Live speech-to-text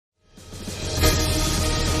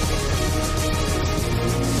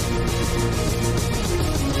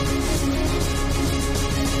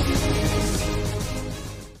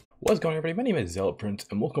What's going on, everybody? My name is ZealetPrince,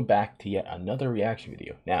 and welcome back to yet another reaction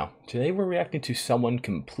video. Now, today we're reacting to someone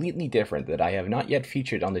completely different that I have not yet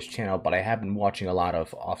featured on this channel, but I have been watching a lot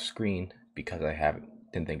of off-screen because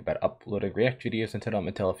didn't think about uploading react videos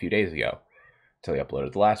until a few days ago. Until I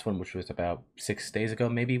uploaded the last one, which was about 6 days ago,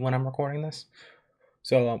 maybe, when I'm recording this.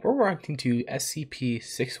 So, we're reacting to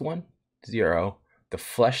SCP-610 The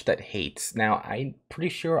Flesh That Hates. Now, I'm pretty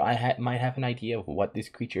sure I might have an idea of what this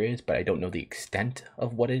creature is, but I don't know the extent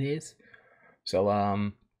of what it is. So,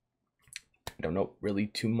 I don't know really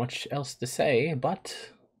too much else to say, but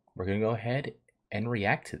we're going to go ahead and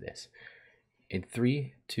react to this. In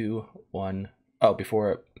 3, 2, 1... Oh,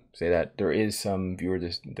 before I say that, there is some viewer what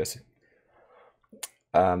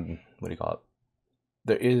do you call it?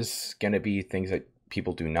 There is going to be things that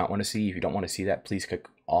people do not want to see. If you don't want to see that, please click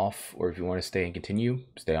off, or if you want to stay and continue,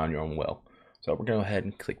 stay on your own will. So we're going to go ahead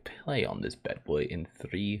and click play on this bad boy in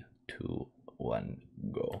 3, 2, 1,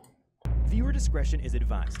 go. Viewer discretion is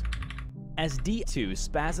advised. As D2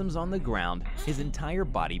 spasms on the ground, his entire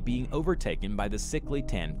body being overtaken by the sickly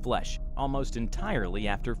tan flesh, almost entirely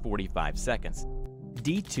after 45 seconds.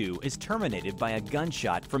 D2 is terminated by a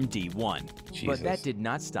gunshot from D1, but that did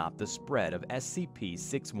not stop the spread of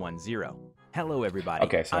SCP-610. Hello everybody,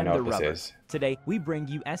 okay, so I know what this is. Today we bring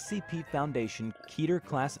you SCP Foundation Keter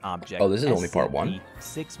Class Object. Oh, this is only part 1?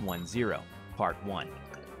 SCP-610, Part 1.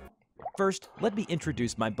 First, let me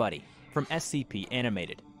introduce my buddy, from SCP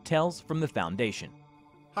Animated, Tales from the Foundation.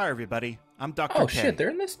 Hi everybody, I'm Dr. Oh K. shit, they're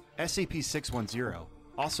in this? SCP-610,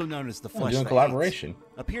 also known as the Flesh doing That collaboration.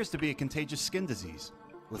 Hates, appears to be a contagious skin disease,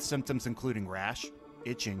 with symptoms including rash,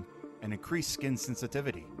 itching, and increased skin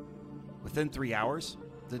sensitivity. Within 3 hours,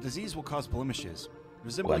 the disease will cause blemishes,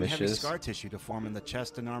 resembling heavy scar tissue to form in the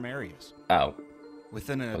chest and arm areas. Oh.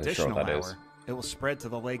 Within an additional hour, it will spread to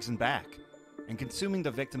the legs and back, and consuming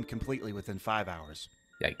the victim completely within 5 hours.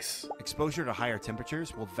 Yikes. Exposure to higher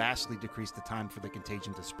temperatures will vastly decrease the time for the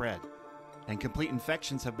contagion to spread, and complete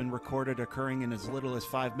infections have been recorded occurring in as little as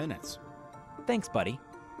 5 minutes. Thanks, buddy.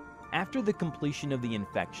 After the completion of the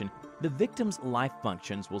infection, the victim's life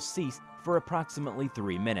functions will cease for approximately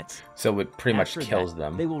 3 minutes. So it pretty much kills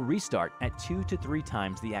them. They will restart at 2 to 3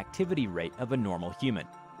 times the activity rate of a normal human.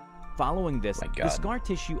 Following this, the scar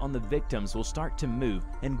tissue on the victims will start to move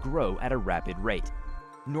and grow at a rapid rate.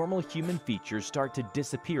 Normal human features start to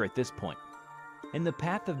disappear at this point, and the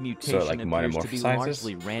path of mutation appears to be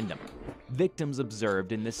largely random. Victims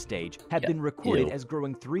observed in this stage have been recorded as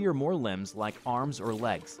growing 3 or more limbs like arms or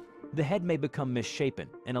legs. The head may become misshapen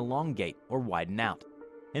and elongate or widen out,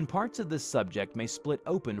 and parts of the subject may split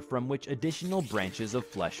open from which additional branches of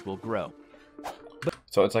flesh will grow.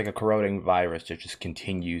 So it's like a corroding virus that just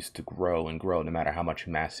continues to grow and grow no matter how much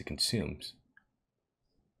mass it consumes.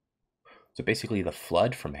 So basically the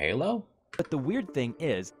Flood from Halo? But the weird thing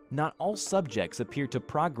is, not all subjects appear to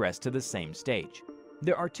progress to the same stage.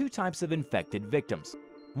 There are 2 types of infected victims.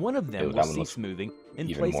 One of them will cease moving and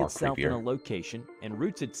place itself in a location and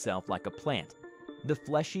roots itself like a plant. The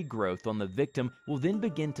fleshy growth on the victim will then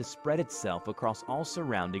begin to spread itself across all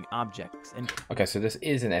surrounding objects and... Okay, so this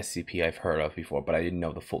is an SCP I've heard of before, but I didn't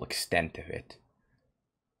know the full extent of it.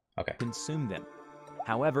 Okay. Consume them.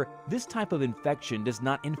 However, this type of infection does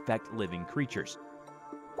not infect living creatures.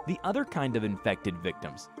 The other kind of infected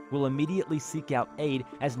victims will immediately seek out aid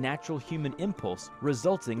as natural human impulse,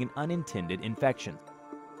 resulting in unintended infections.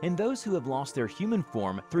 And those who have lost their human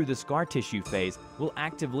form through the scar tissue phase will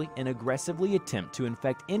actively and aggressively attempt to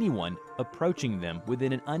infect anyone approaching them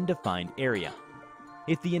within an undefined area.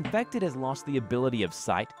 If the infected has lost the ability of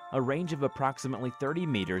sight, a range of approximately 30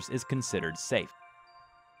 meters is considered safe.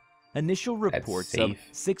 Initial reports of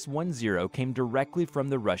 610 came directly from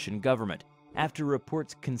the Russian government, after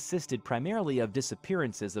reports consisted primarily of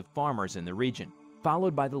disappearances of farmers in the region,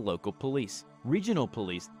 followed by the local police, regional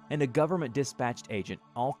police, and a government dispatched agent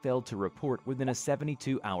all failed to report within a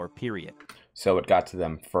 72-hour period. So it got to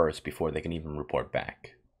them first before they can even report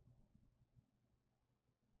back.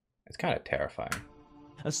 It's kind of terrifying.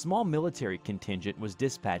 A small military contingent was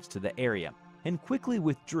dispatched to the area and quickly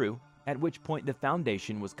withdrew, at which point the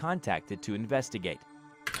Foundation was contacted to investigate.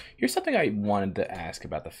 Here's something I wanted to ask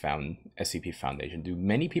about the SCP Foundation. Do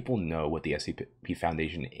many people know what the SCP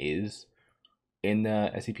Foundation is in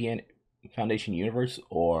the SCP Foundation universe,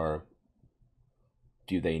 or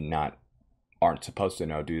do they aren't supposed to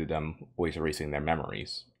know due to them always erasing their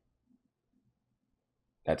memories?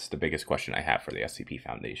 That's the biggest question I have for the SCP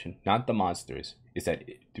Foundation. Not the monsters. Is that,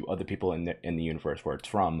 do other people in the universe where it's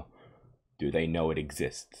from, do they know it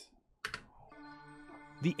exists?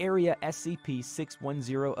 The area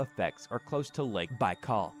SCP-610 affects are close to Lake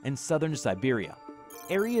Baikal in southern Siberia.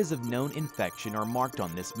 Areas of known infection are marked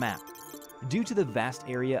on this map. Due to the vast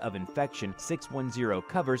area of infection 610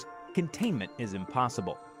 covers, containment is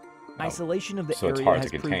impossible. Isolation of the area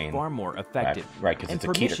has proved far more effective, and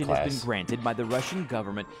permission has been granted by the Russian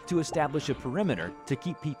government to establish a perimeter to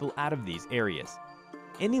keep people out of these areas.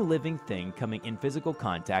 Any living thing coming in physical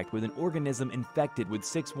contact with an organism infected with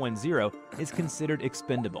 610 is considered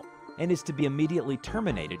expendable and is to be immediately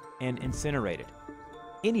terminated and incinerated.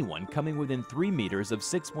 Anyone coming within 3 meters of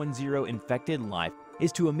 610 infected life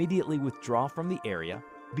is to immediately withdraw from the area,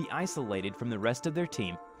 be isolated from the rest of their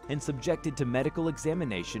team, and subjected to medical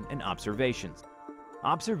examination and observations.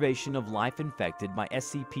 Observation of life infected by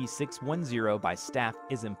SCP-610 by staff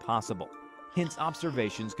is impossible. Hence,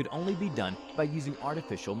 observations could only be done by using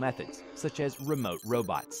artificial methods, such as remote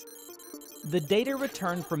robots. The data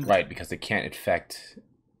returned from... Right, because they can't infect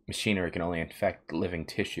machinery, can only infect living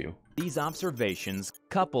tissue. These observations,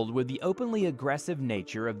 coupled with the openly aggressive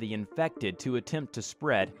nature of the infected to attempt to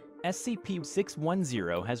spread,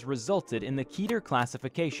 SCP-610 has resulted in the Keter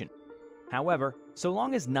classification. However, so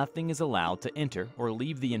long as nothing is allowed to enter or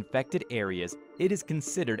leave the infected areas, it is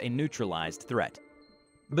considered a neutralized threat.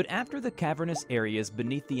 But after the cavernous areas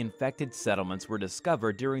beneath the infected settlements were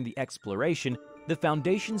discovered during the exploration, the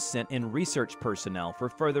Foundation sent in research personnel for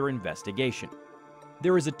further investigation.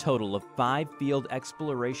 There is a total of 5 field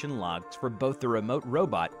exploration logs for both the remote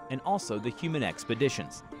robot and also the human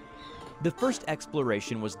expeditions. The first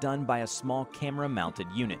exploration was done by a small camera-mounted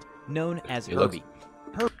unit, known as Herbie.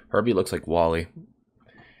 Herbie looks like Wally.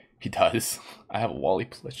 He does. I have a Wally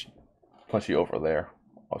plushie over there,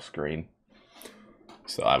 off screen.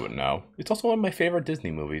 So I would know. It's also one of my favorite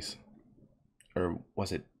Disney movies. Or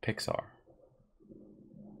was it Pixar?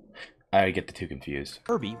 I get the two confused.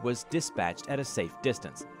 Herbie was dispatched at a safe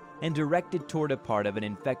distance and directed toward a part of an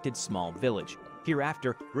infected small village,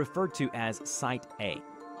 hereafter referred to as Site A.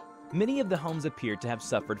 Many of the homes appeared to have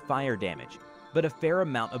suffered fire damage, but a fair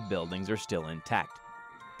amount of buildings are still intact.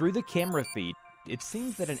 Through the camera feed, it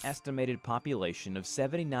seems that an estimated population of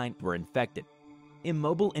 79 were infected.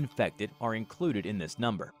 Immobile infected are included in this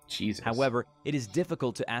number. Jesus. However, it is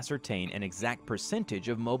difficult to ascertain an exact percentage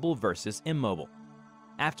of mobile versus immobile.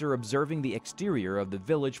 After observing the exterior of the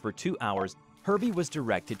village for 2 hours, Herbie was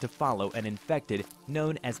directed to follow an infected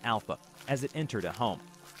known as Alpha as it entered a home.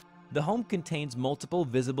 The home contains multiple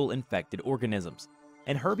visible infected organisms,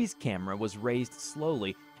 and Herbie's camera was raised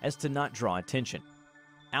slowly as to not draw attention.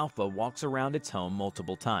 Alpha walks around its home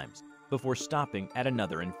multiple times before stopping at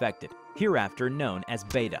another infected, hereafter known as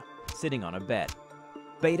Beta, sitting on a bed.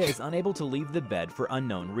 Beta is unable to leave the bed for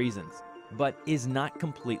unknown reasons, but is not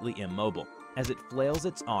completely immobile, as it flails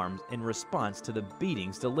its arms in response to the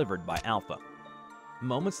beatings delivered by Alpha.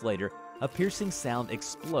 Moments later, a piercing sound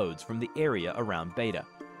explodes from the area around Beta,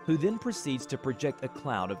 who then proceeds to project a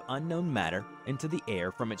cloud of unknown matter into the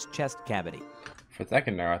air from its chest cavity. For a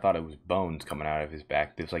second there, I thought it was bones coming out of his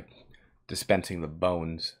back. It was like dispensing the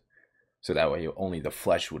bones, so that way only the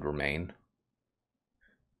flesh would remain.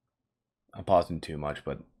 I'm pausing too much,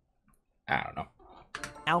 but I don't know.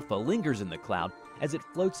 Alpha lingers in the cloud as it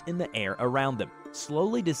floats in the air around them,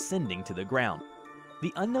 slowly descending to the ground.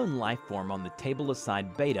 The unknown life form on the table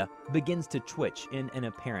aside Beta begins to twitch in an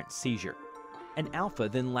apparent seizure, and Alpha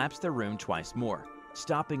then laps the room twice more,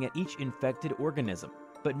 stopping at each infected organism,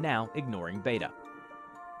 but now ignoring Beta.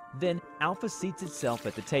 Then Alpha seats itself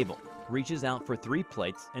at the table, reaches out for 3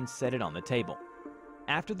 plates and set it on the table.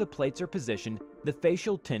 After the plates are positioned, the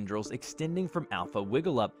facial tendrils extending from Alpha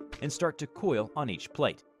wiggle up and start to coil on each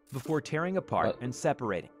plate, before tearing apart and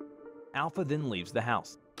separating. Alpha then leaves the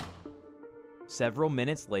house. Several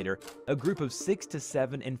minutes later, a group of 6 to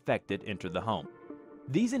 7 infected enter the home.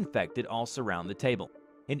 These infected all surround the table,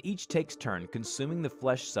 and each takes turn consuming the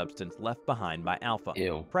flesh substance left behind by Alpha,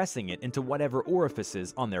 pressing it into whatever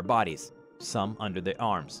orifices on their bodies, some under their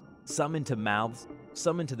arms, some into mouths,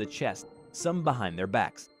 some into the chest, some behind their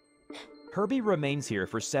backs. Herbie remains here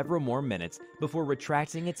for several more minutes before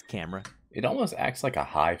retracting its camera. It almost acts like a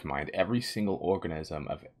hive mind. Every single organism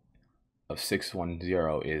of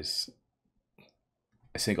 610 is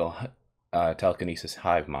a single telekinesis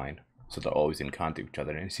hive mind. So they're always in contact with each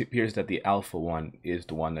other. And it appears that the Alpha one is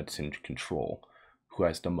the one that's in control, who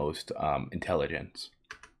has the most intelligence.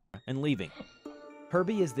 And leaving.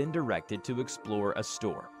 Herbie is then directed to explore a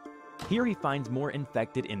store. Here he finds more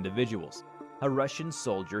infected individuals. A Russian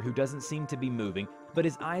soldier who doesn't seem to be moving, but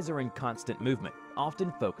his eyes are in constant movement,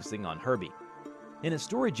 often focusing on Herbie. In a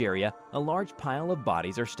storage area, a large pile of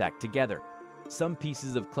bodies are stacked together. Some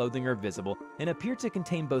pieces of clothing are visible and appear to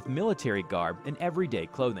contain both military garb and everyday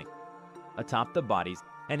clothing. Atop the bodies,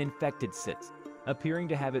 an infected sits, appearing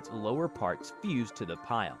to have its lower parts fused to the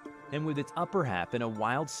pile, and with its upper half in a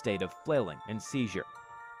wild state of flailing and seizure.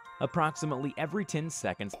 Approximately every 10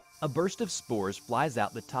 seconds, a burst of spores flies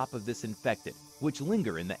out the top of this infected, which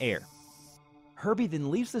linger in the air. Herbie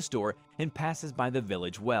then leaves the store and passes by the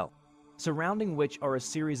village well, surrounding which are a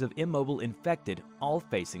series of immobile infected, all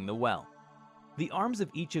facing the well. The arms of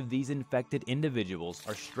each of these infected individuals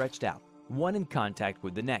are stretched out, one in contact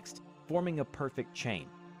with the next, forming a perfect chain.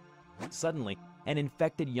 Suddenly, an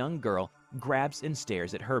infected young girl grabs and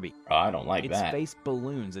stares at Herbie. Oh, I don't like that. Its face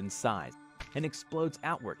balloons in size and explodes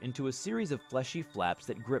outward into a series of fleshy flaps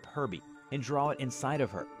that grip Herbie and draw it inside of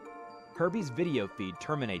her. Herbie's video feed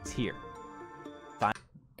terminates here.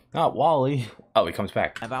 Not Wally. Oh, he comes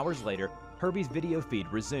back. 5 hours later, Herbie's video feed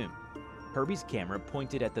resumed. Herbie's camera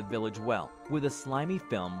pointed at the village well, with a slimy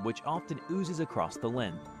film which often oozes across the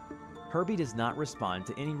lens. Herbie does not respond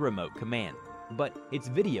to any remote command, but its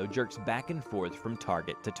video jerks back and forth from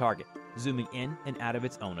target to target, zooming in and out of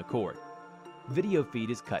its own accord. Video feed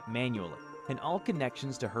is cut manually, and all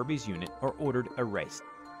connections to Herbie's unit are ordered erased.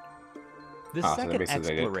 The second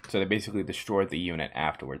exploration... So they basically destroyed the unit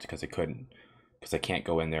afterwards because they can't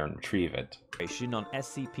go in there and retrieve it. On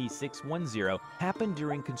SCP-610 happened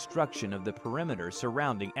during construction of the perimeter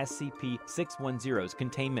surrounding SCP-610's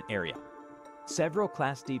containment area. Several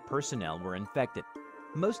Class D personnel were infected.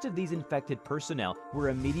 Most of these infected personnel were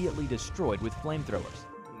immediately destroyed with flamethrowers.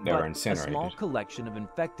 They were incinerated. A small collection of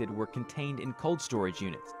infected were contained in cold storage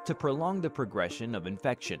units to prolong the progression of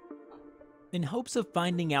infection. In hopes of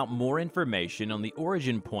finding out more information on the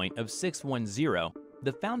origin point of 610,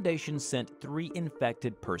 the Foundation sent 3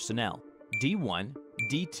 infected personnel, D1,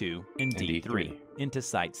 D2, and D3, into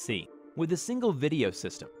Site C, with a single video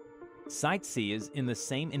system. Site C is in the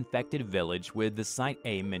same infected village with the Site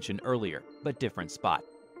A mentioned earlier, but different spot.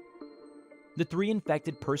 The 3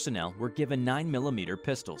 infected personnel were given 9mm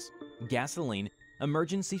pistols, gasoline,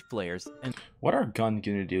 emergency flares, and... What are guns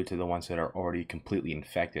going to do to the ones that are already completely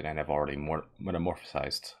infected and have already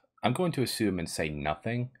metamorphosized? I'm going to assume and say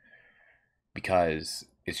nothing, because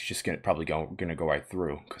it's just probably going to go right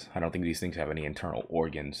through, because I don't think these things have any internal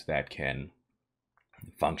organs that can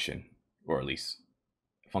function, or at least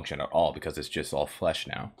function at all, because it's just all flesh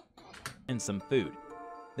now. And some food.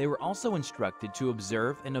 They were also instructed to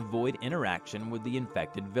observe and avoid interaction with the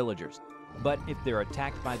infected villagers. But if they're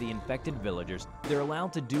attacked by the infected villagers, they're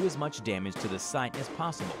allowed to do as much damage to the site as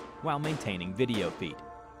possible while maintaining video feed.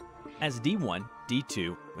 As D1,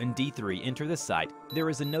 D2, and D3 enter the site, there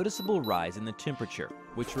is a noticeable rise in the temperature,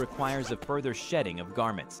 which requires a further shedding of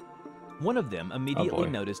garments. One of them immediately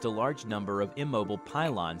noticed a large number of immobile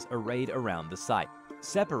pylons arrayed around the site,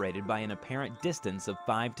 separated by an apparent distance of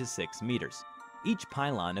 5 to 6 meters. Each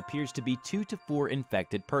pylon appears to be 2 to 4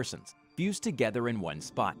 infected persons, fused together in one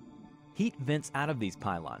spot. Heat vents out of these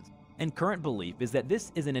pylons, and current belief is that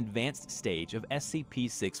this is an advanced stage of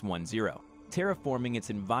SCP-610, terraforming its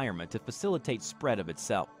environment to facilitate spread of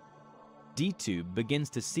itself. D2 begins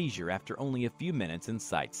to seizure after only a few minutes in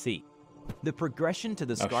Site C. The progression to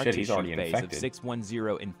the scar tissue phase of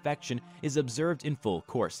 610 infection is observed in full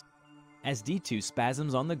course, as D2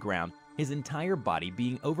 spasms on the ground, his entire body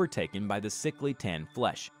being overtaken by the sickly tan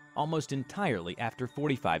flesh, almost entirely after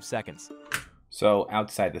 45 seconds. So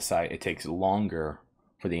outside the site, it takes longer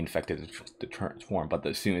for the infected to transform, but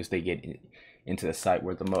as soon as they get into the site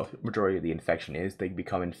where the majority of the infection is, they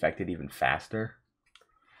become infected even faster.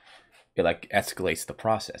 It like escalates the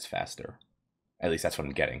process faster. At least that's what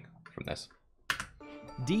I'm getting from this.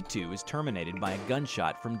 D2 is terminated by a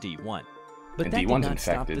gunshot from D1, but that did not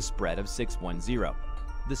stop the spread of 610.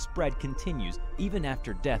 The spread continues even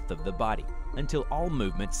after death of the body, until all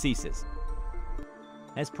movement ceases.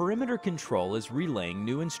 As perimeter control is relaying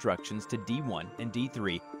new instructions to D1 and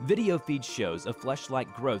D3, video feed shows a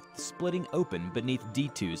flesh-like growth splitting open beneath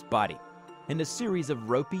D2's body, and a series of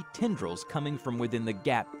ropey tendrils coming from within the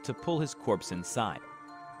gap to pull his corpse inside.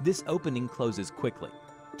 This opening closes quickly.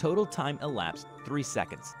 Total time elapsed 3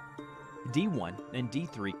 seconds. D1 and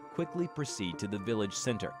D3 quickly proceed to the village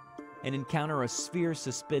center and encounter a sphere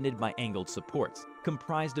suspended by angled supports,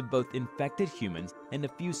 comprised of both infected humans and a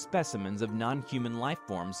few specimens of non-human life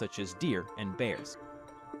forms such as deer and bears.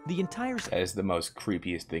 The entire... That is the most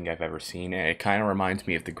creepiest thing I've ever seen, and it kind of reminds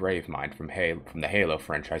me of the Grave Mine from the Halo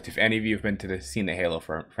franchise. If any of you have seen the Halo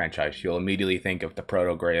franchise, you'll immediately think of the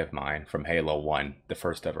Proto-Grave Mine from Halo 1, the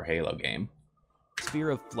first ever Halo game. Sphere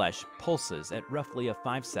of flesh pulses at roughly a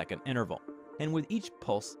 5-second interval, and with each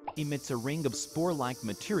pulse emits a ring of spore-like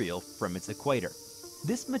material from its equator.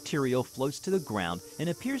 This material floats to the ground and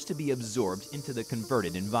appears to be absorbed into the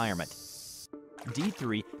converted environment.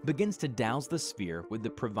 D3 begins to douse the sphere with the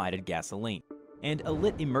provided gasoline, and a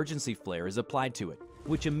lit emergency flare is applied to it,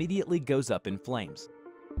 which immediately goes up in flames.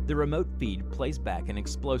 The remote feed plays back an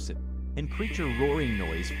explosive and creature roaring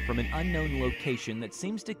noise from an unknown location that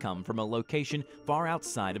seems to come from a location far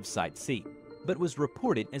outside of Site C, but was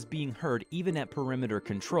reported as being heard even at perimeter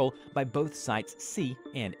control by both Sites C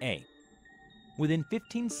and A. Within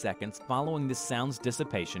 15 seconds following the sound's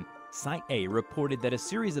dissipation, Site A reported that a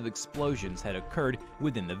series of explosions had occurred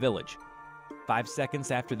within the village. 5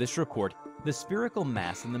 seconds after this report, the spherical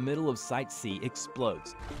mass in the middle of Site C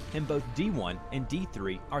explodes, and both D1 and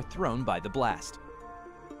D3 are thrown by the blast.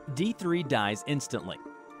 D3 dies instantly,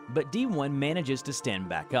 but D1 manages to stand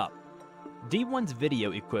back up. D1's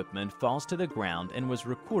video equipment falls to the ground and was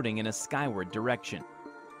recording in a skyward direction.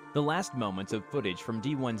 The last moments of footage from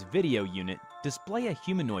D1's video unit display a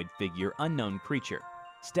humanoid figure unknown creature,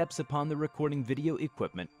 steps upon the recording video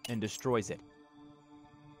equipment and destroys it.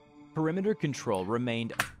 Perimeter control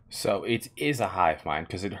remained. So it is a hive mind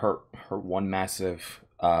because it hurt her one massive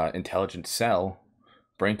intelligent cell,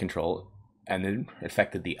 brain control, and then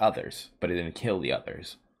affected the others, but it didn't kill the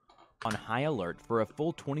others. On high alert for a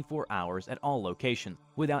full 24 hours at all locations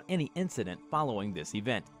without any incident following this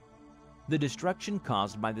event. The destruction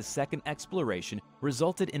caused by the second exploration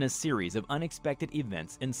resulted in a series of unexpected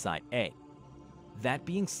events in Site A. That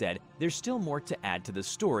being said, there's still more to add to the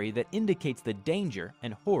story that indicates the danger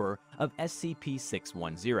and horror of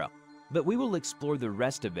SCP-610, but we will explore the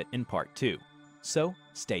rest of it in Part 2, so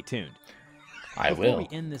stay tuned. Before we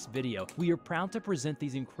end this video, we are proud to present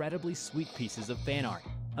these incredibly sweet pieces of fan art.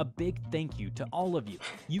 A big thank you to all of you.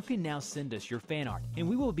 You can now send us your fan art, and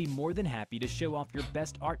we will be more than happy to show off your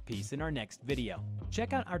best art piece in our next video.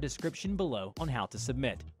 Check out our description below on how to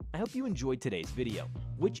submit. I hope you enjoyed today's video.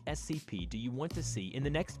 Which SCP do you want to see in the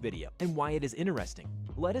next video, and why it is interesting?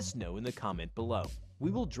 Let us know in the comment below. We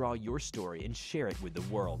will draw your story and share it with the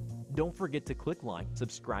world. Don't forget to click like,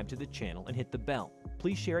 subscribe to the channel, and hit the bell.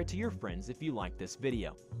 Please share it to your friends if you like this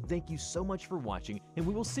video. Thank you so much for watching, and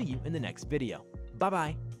we will see you in the next video.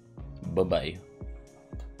 Bye-bye. Bye-bye.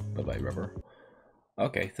 Bye-bye, Rubber.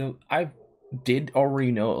 Okay, so I did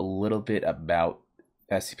already know a little bit about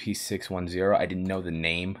SCP-610. I didn't know the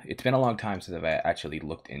name. It's been a long time since I've actually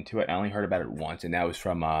looked into it. I only heard about it once, and that was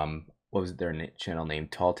from, what was their channel name?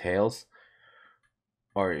 Tall Tales?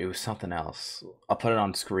 Or it was something else. I'll put it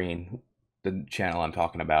on screen, the channel I'm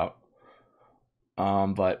talking about.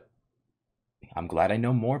 But I'm glad I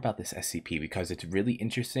know more about this SCP because it's really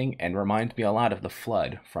interesting and reminds me a lot of the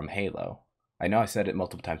Flood from Halo. I know I said it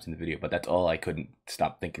multiple times in the video, but that's all I couldn't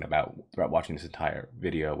stop thinking about throughout watching this entire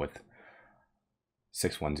video with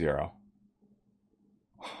 610.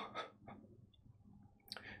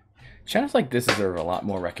 Channels like this deserve a lot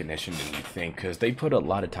more recognition than you think because they put a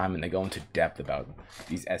lot of time and they go into depth about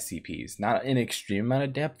these SCPs. Not an extreme amount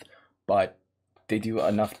of depth, but they do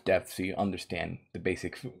enough depth so you understand the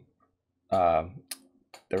basic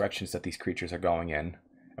directions that these creatures are going in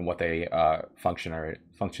and what they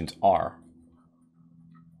functions are.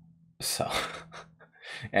 So,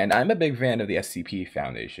 and I'm a big fan of the SCP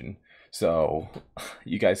Foundation, so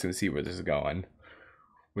you guys can see where this is going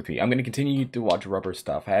with me. I'm going to continue to watch Rubber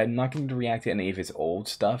stuff. I'm not going to react to any of his old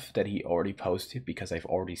stuff that he already posted because I've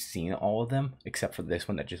already seen all of them, except for this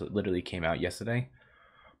one that just literally came out yesterday.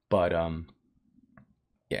 But,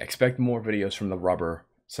 yeah, expect more videos from the Rubber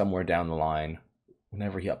somewhere down the line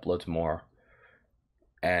whenever he uploads more.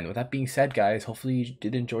 And with that being said, guys, hopefully you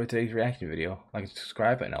did enjoy today's reaction video. Like and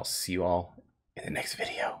subscribe, and I'll see you all in the next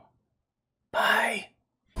video. Bye!